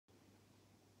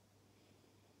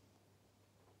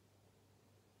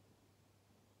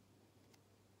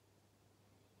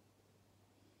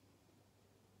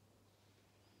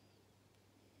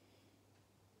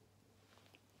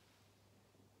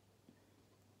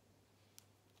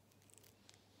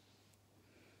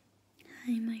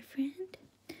Hi my friend,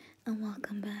 and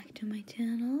welcome back to my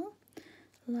channel.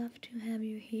 Love to have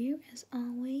you here as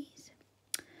always.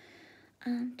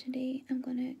 Today I'm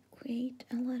gonna create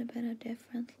a little bit of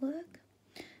different look,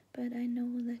 but I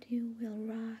know that you will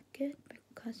rock it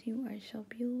because you are so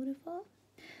beautiful.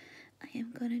 I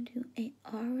am gonna do a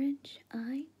orange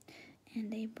eye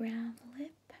and a brown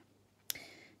lip,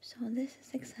 so this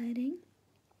is exciting.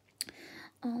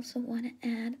 Also want to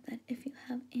add that if you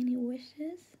have any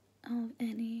wishes of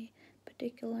any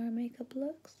particular makeup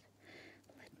looks,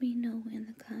 let me know in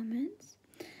the comments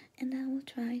and I will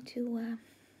try to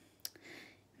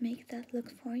make that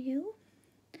look for you.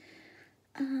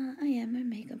 I am a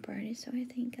makeup artist, so I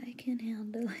think I can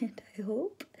handle it, I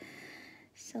hope.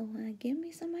 So give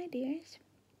me some ideas.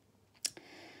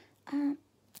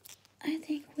 I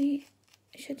think we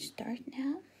should start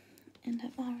now, and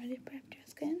I've already prepped your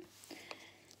skin.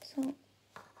 So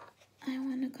I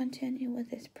want to continue with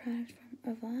this product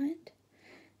from Avant,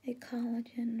 a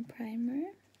collagen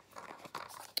primer.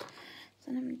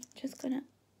 So I'm just gonna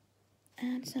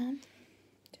add some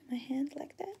to my hand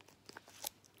like that.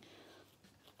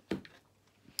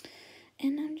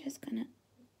 And I'm just gonna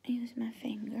use my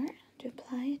finger to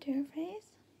apply it to your face.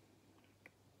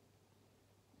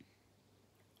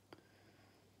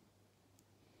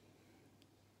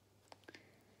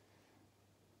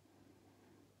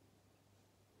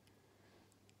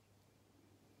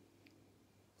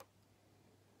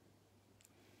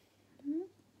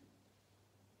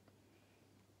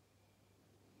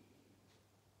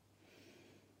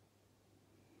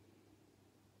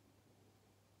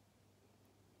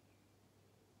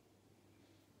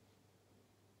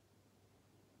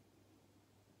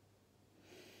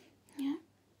 Yeah,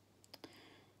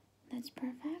 that's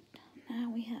perfect. Now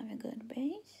we have a good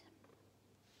base.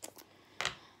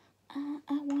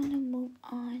 I want to move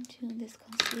on to this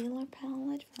concealer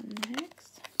palette from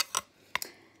NYX.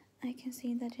 I can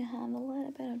see that you have a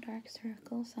little bit of dark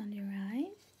circles on your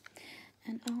eyes,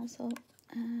 and also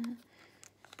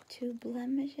two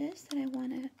blemishes that I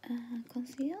want to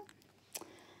conceal.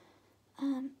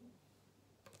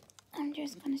 I'm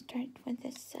just going to start with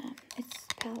this, it's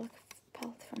palette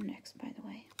from NYX, by the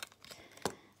way.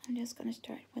 I'm just going to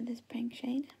start with this pink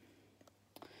shade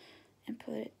and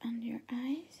put it under your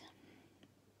eyes.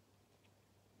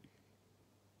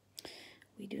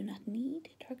 We do not need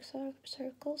dark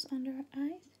circles under our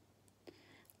eyes.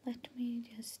 Let me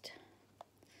just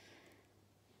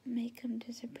make them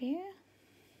disappear.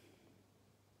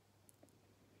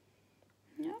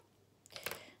 Yeah.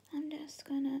 I'm just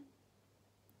gonna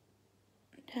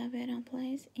dab it in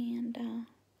place and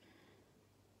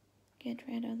get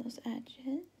rid of those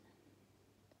edges.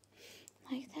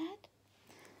 Like that.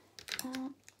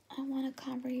 I want to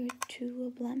cover your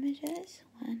two blemishes,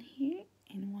 one here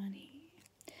and one here.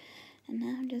 And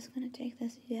now I'm just going to take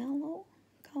this yellow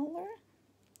color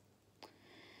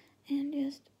and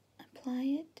just apply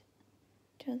it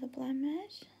to the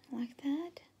blemish like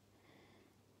that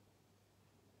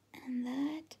and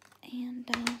that, and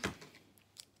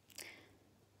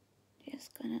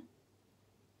just going to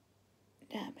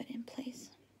dab it in place.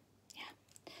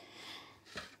 Yeah.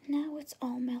 Now it's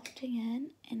all melting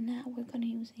in, and now we're going to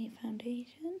use a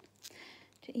foundation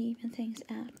to even things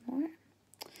out more.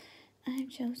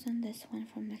 I've chosen this one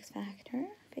from X Factor,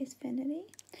 Finity.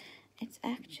 It's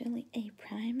actually a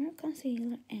primer,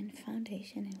 concealer, and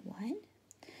foundation in one.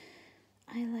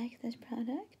 I like this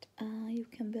product. You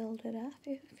can build it up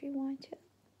if you want to.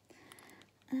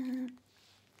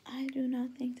 I do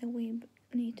not think that we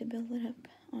need to build it up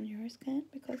on your skin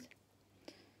because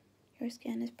your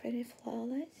skin is pretty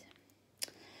flawless.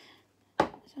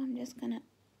 So I'm just gonna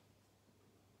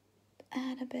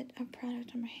add a bit of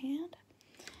product on my hand.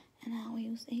 And I'll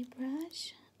use a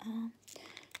brush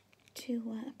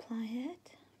to apply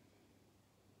it.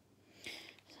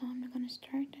 So I'm going to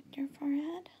start at your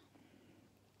forehead.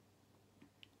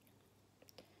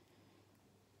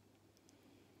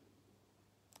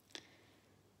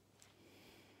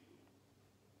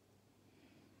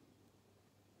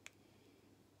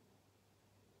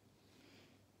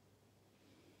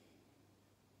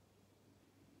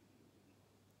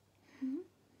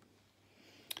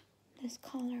 This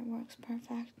color works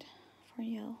perfect for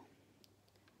you.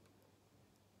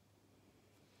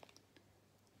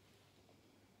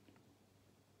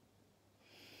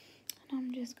 And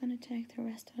I'm just going to take the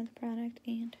rest of the product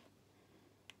and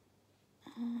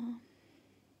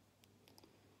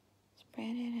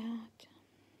spread it out,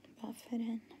 buff it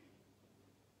in.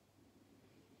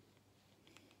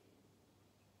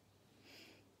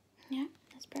 Yeah,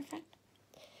 that's perfect.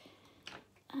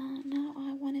 Now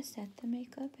I want to set the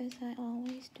makeup as I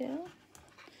always do.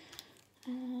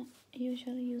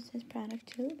 usually use this product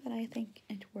too, but I think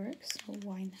it works, so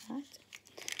why not?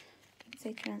 It's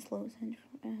a translucent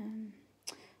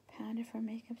powder from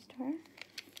Makeup Store.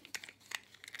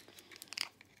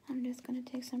 I'm just gonna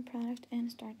take some product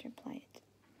and start to apply it.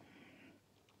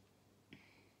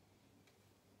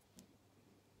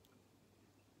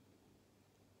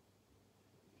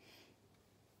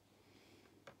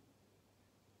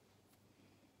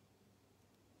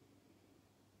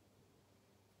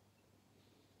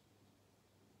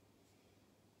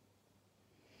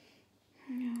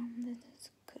 This is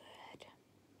good.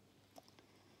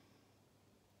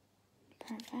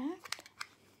 Perfect.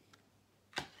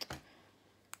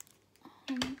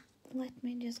 Let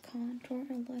me just contour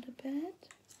a little bit.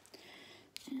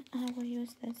 And I will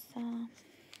use this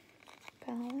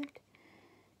palette.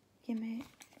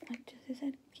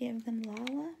 Give them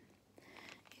Lala.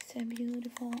 It's a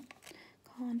beautiful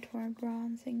contour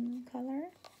bronzing color.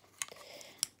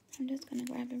 I'm just gonna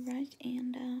grab a brush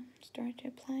and start to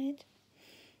apply it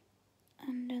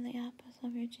under the apples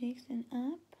of your cheeks and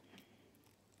up.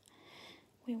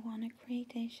 We want to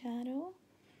create a shadow.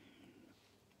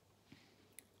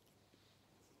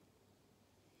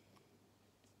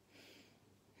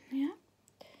 Yeah,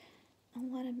 a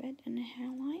little bit in the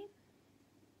hairline,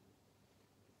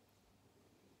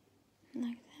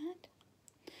 like that.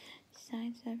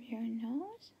 Sides of your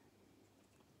nose,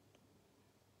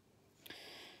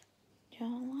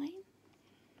 jawline,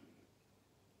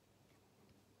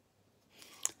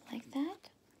 like that.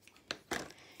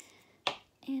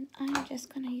 And I'm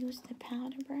just gonna use the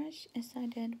powder brush as I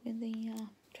did with the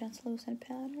translucent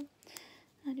powder.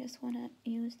 I just want to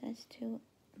use this to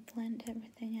blend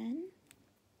everything in.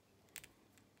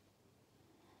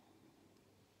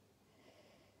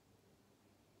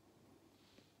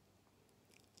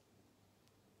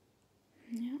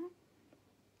 Yeah.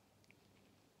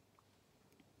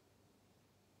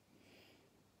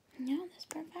 Yeah, that's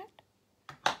perfect.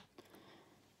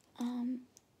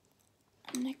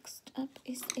 Next up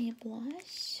is a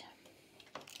blush.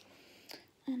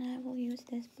 And I will use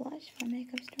this blush from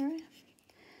Makeup Store.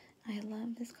 I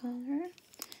love this color.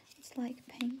 It's like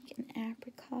pink and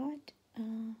apricot.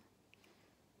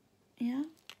 Yeah.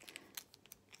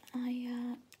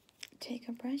 I take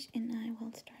a brush and I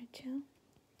will start to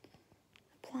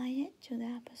apply it to the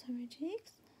apples of your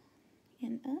cheeks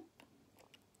and up.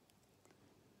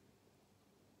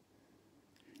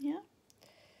 Yeah.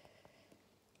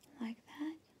 Like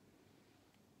that.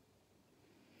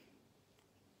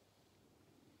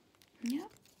 Yeah.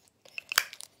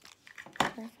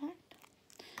 Perfect.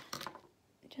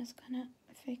 Just gonna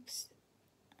fix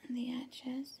the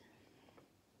edges.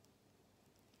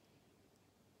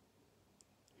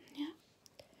 Yeah.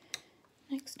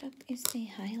 Next up is the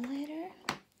highlighter.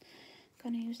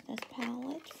 Gonna use this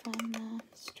palette from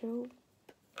Strobe.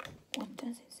 What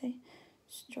does it say?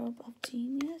 Strobe of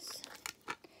Genius.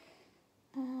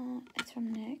 It's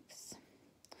from NYX.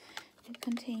 It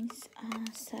contains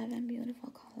 7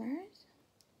 beautiful colors.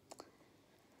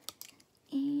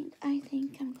 And I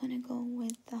think I'm gonna go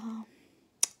with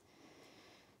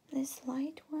this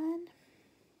light one.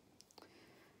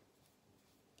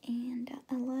 And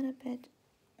a little bit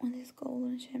on this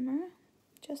golden shimmer.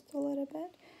 Just a little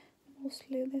bit.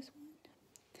 Mostly this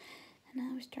one. And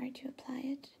I will start to apply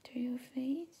it to your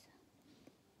face.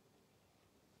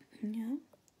 Yeah.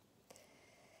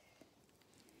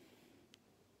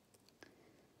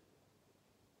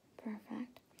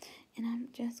 Perfect. And I'm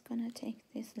just gonna take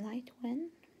this light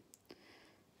one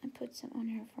and put some on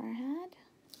your forehead,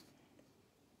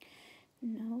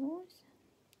 nose,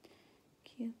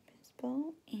 Cupid's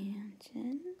bow, and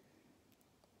chin,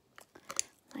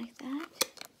 like that.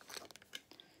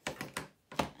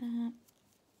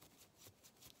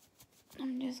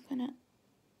 I'm just gonna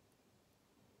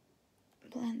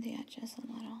blend the edges a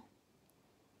little.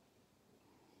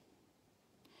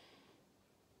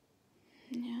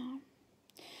 Yeah.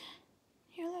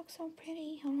 You look so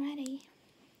pretty already.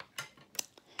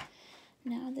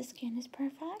 Now the skin is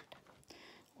perfect.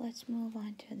 Let's move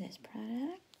on to this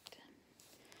product.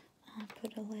 I'll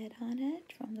put a lid on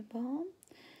it from the Balm.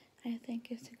 I think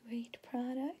it's a great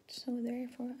product, so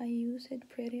therefore I use it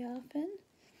pretty often.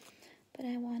 But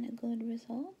I want a good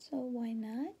result, so why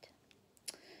not?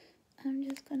 I'm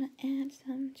just gonna add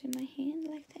some to my hand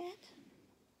like that.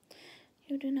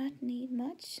 You do not need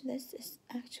much. This is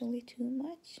actually too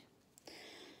much.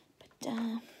 But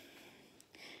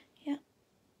yeah,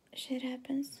 shit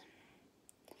happens.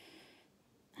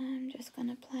 I'm just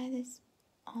gonna apply this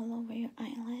all over your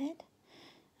eyelid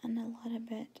and a little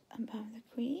bit above the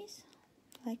crease,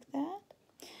 like that,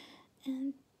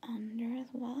 and under as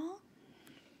well.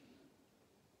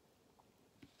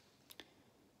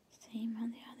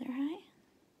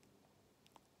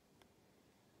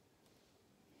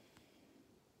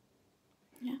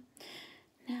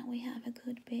 a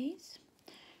good base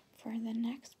for the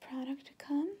next product to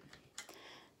come.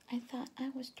 I thought I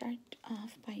would start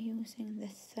off by using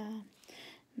this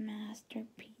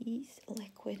Masterpiece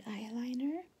liquid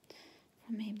eyeliner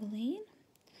from Maybelline,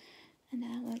 and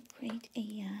that will create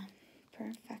a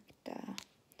perfect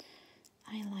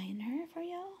eyeliner for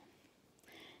y'all.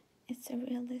 It's a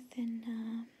really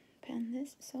thin pen,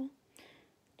 this, so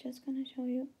just gonna show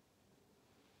you.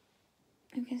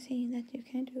 You can see that you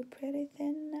can do pretty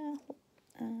thin,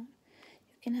 you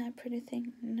can have pretty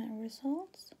thin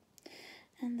results,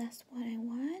 and that's what I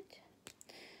want.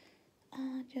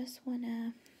 Just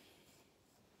wanna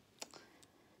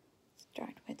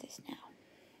start with this now.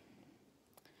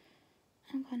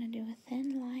 I'm gonna do a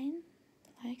thin line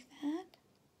like that,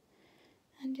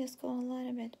 and just go a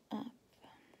little bit up.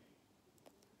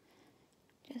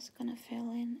 Just gonna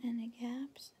fill in any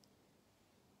gaps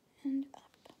and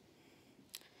up.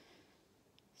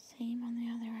 Same on the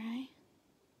other eye.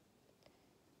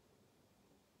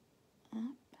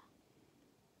 Up.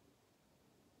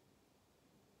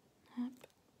 Up.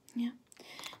 Yeah.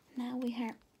 Now we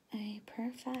have a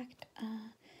perfect,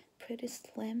 pretty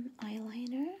slim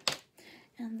eyeliner,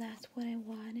 and that's what I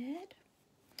wanted.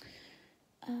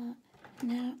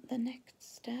 Now the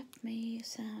next step may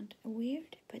sound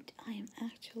weird, but I am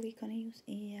actually gonna use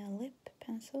a lip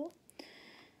pencil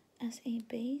as a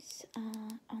base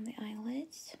on the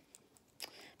eyelids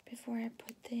before I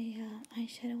put the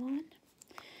eyeshadow on,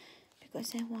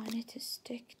 because I want it to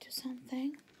stick to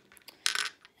something.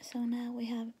 So now we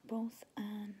have both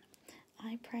an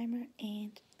eye primer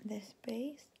and this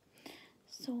base,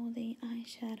 so the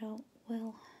eyeshadow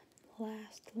will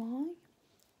last long.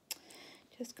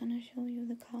 Just gonna show you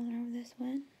the color of this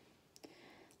one,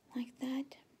 like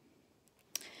that.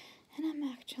 And I'm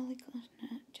actually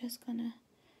just gonna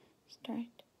start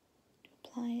to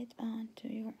apply it onto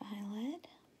your eyelid,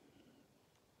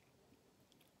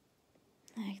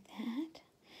 like that,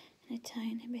 and a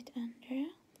tiny bit under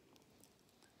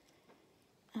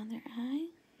other eye,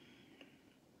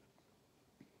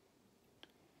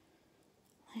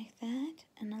 like that,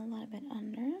 and a little bit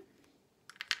under.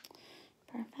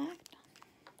 Perfect.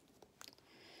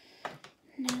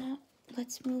 Now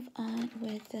let's move on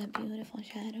with the beautiful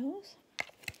shadows.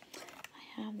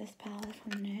 I have this palette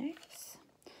from NYX,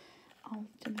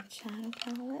 Ultimate Shadow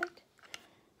Palette,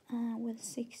 with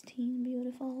 16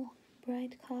 beautiful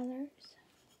bright colors.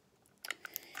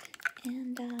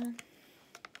 And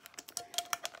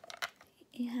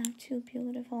you have two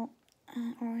beautiful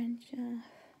orange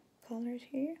colors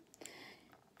here.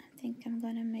 I think I'm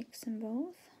gonna mix them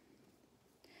both,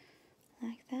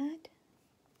 like that,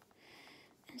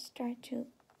 and start to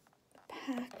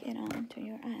pack it onto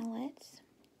your eyelids.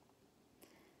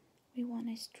 We want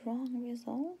a strong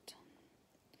result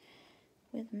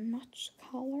with much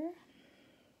color.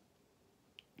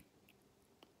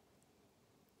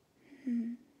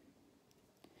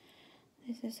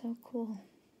 This is so cool.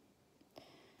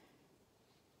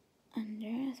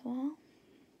 Under as well.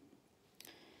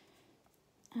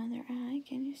 Other eye,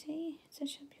 can you see? It's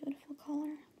such a beautiful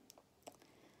color.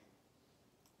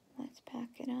 Let's pack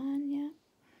it on, yeah.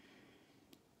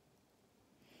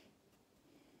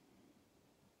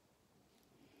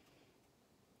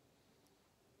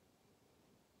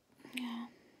 Yeah.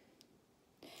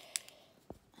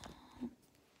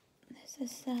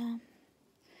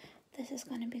 This is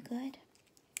gonna be good.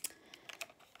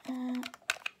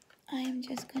 I am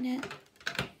just gonna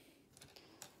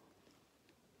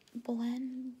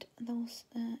blend those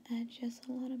edges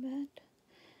a little bit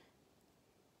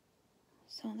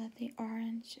so that the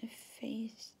orange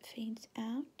fades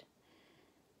out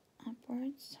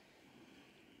upwards.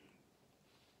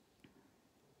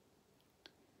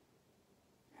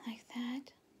 Like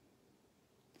that.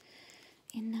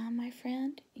 And now, my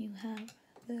friend, you have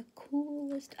the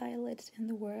coolest eyelids in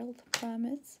the world,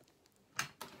 promise.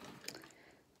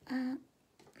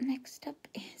 Next up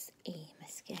is a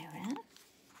mascara.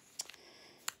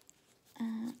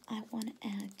 I want to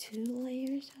add 2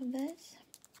 layers of this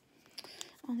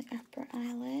on the upper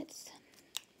eyelids,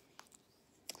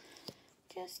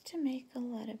 just to make a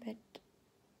little bit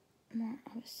more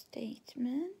of a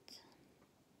statement.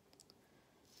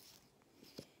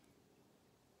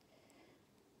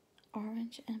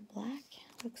 Orange and black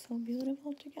look so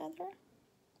beautiful together.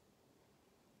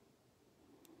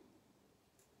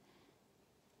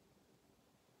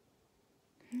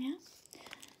 Yeah,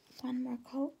 one more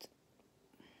coat.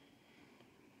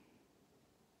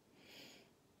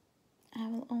 I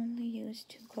will only use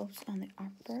 2 coats on the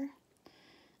upper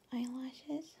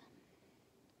eyelashes.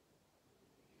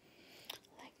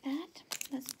 Like that.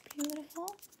 That's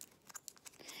beautiful.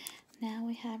 Now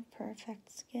we have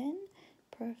perfect skin,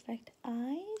 perfect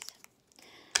eyes.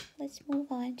 Let's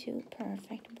move on to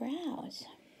perfect brows.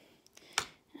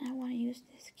 I want to use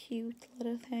this cute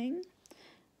little thing,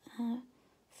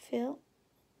 Fill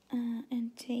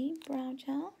and Tea Brow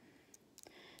Gel.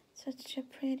 Such a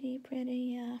pretty brow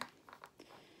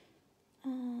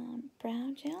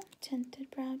gel,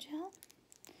 tinted brow gel.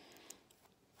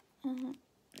 I'm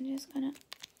just gonna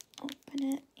open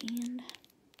it and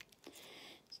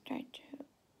start to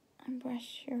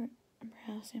brush your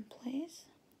brows in place.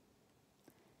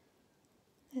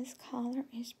 This color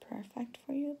is perfect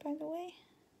for you, by the way.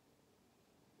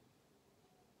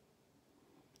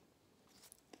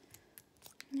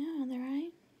 Yeah, other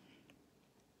eye.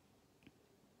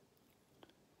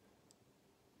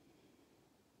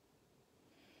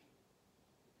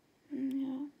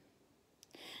 Yeah,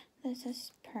 this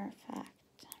is perfect.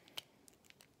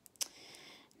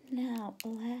 Now,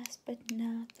 last but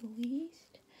not the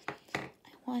least,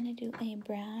 I want to do a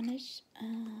brownish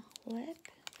lip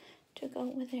to go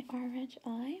with the orange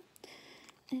eye.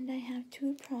 And I have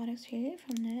two products here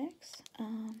from NYX.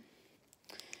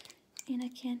 And I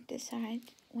can't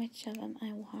decide which of them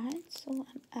I want, so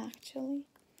I'm actually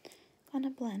gonna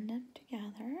blend them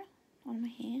together on my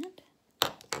hand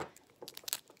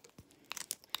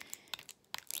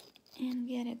and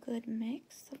get a good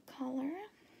mix of color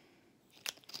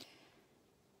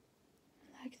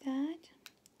like that.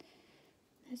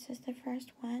 This is the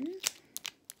first one,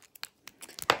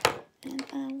 and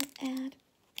I will add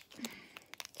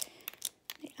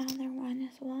the other one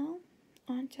as well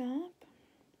on top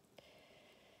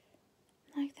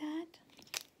like that.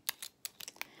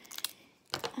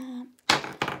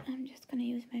 I'm just gonna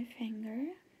use my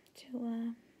finger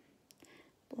to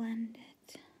blend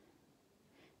it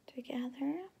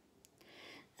together,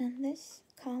 and this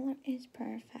color is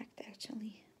perfect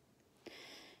actually,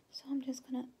 so I'm just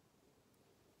gonna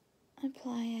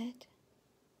apply it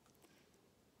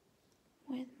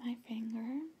with my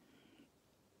finger.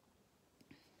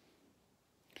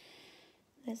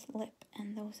 This lip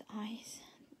and those eyes,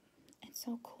 it's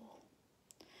so cool.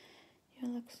 You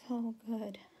look so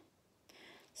good.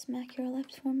 Smack your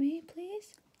lips for me,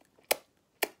 please.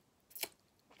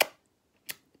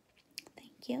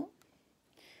 Thank you.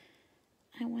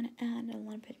 I want to add a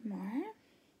little bit more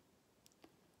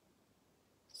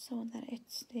so that it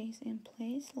stays in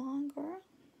place longer.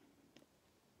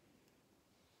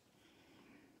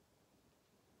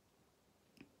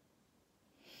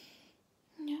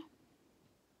 Yeah.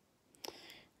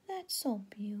 That's so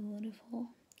beautiful.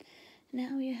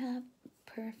 Now you have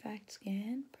perfect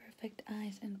skin, perfect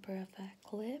eyes, and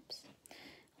perfect lips.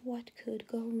 What could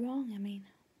go wrong? I mean,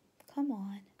 come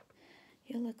on.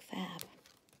 You look fab.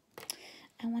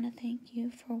 I want to thank you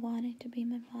for wanting to be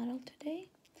my model today.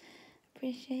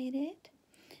 Appreciate it.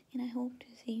 And I hope to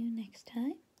see you next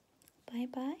time.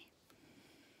 Bye-bye.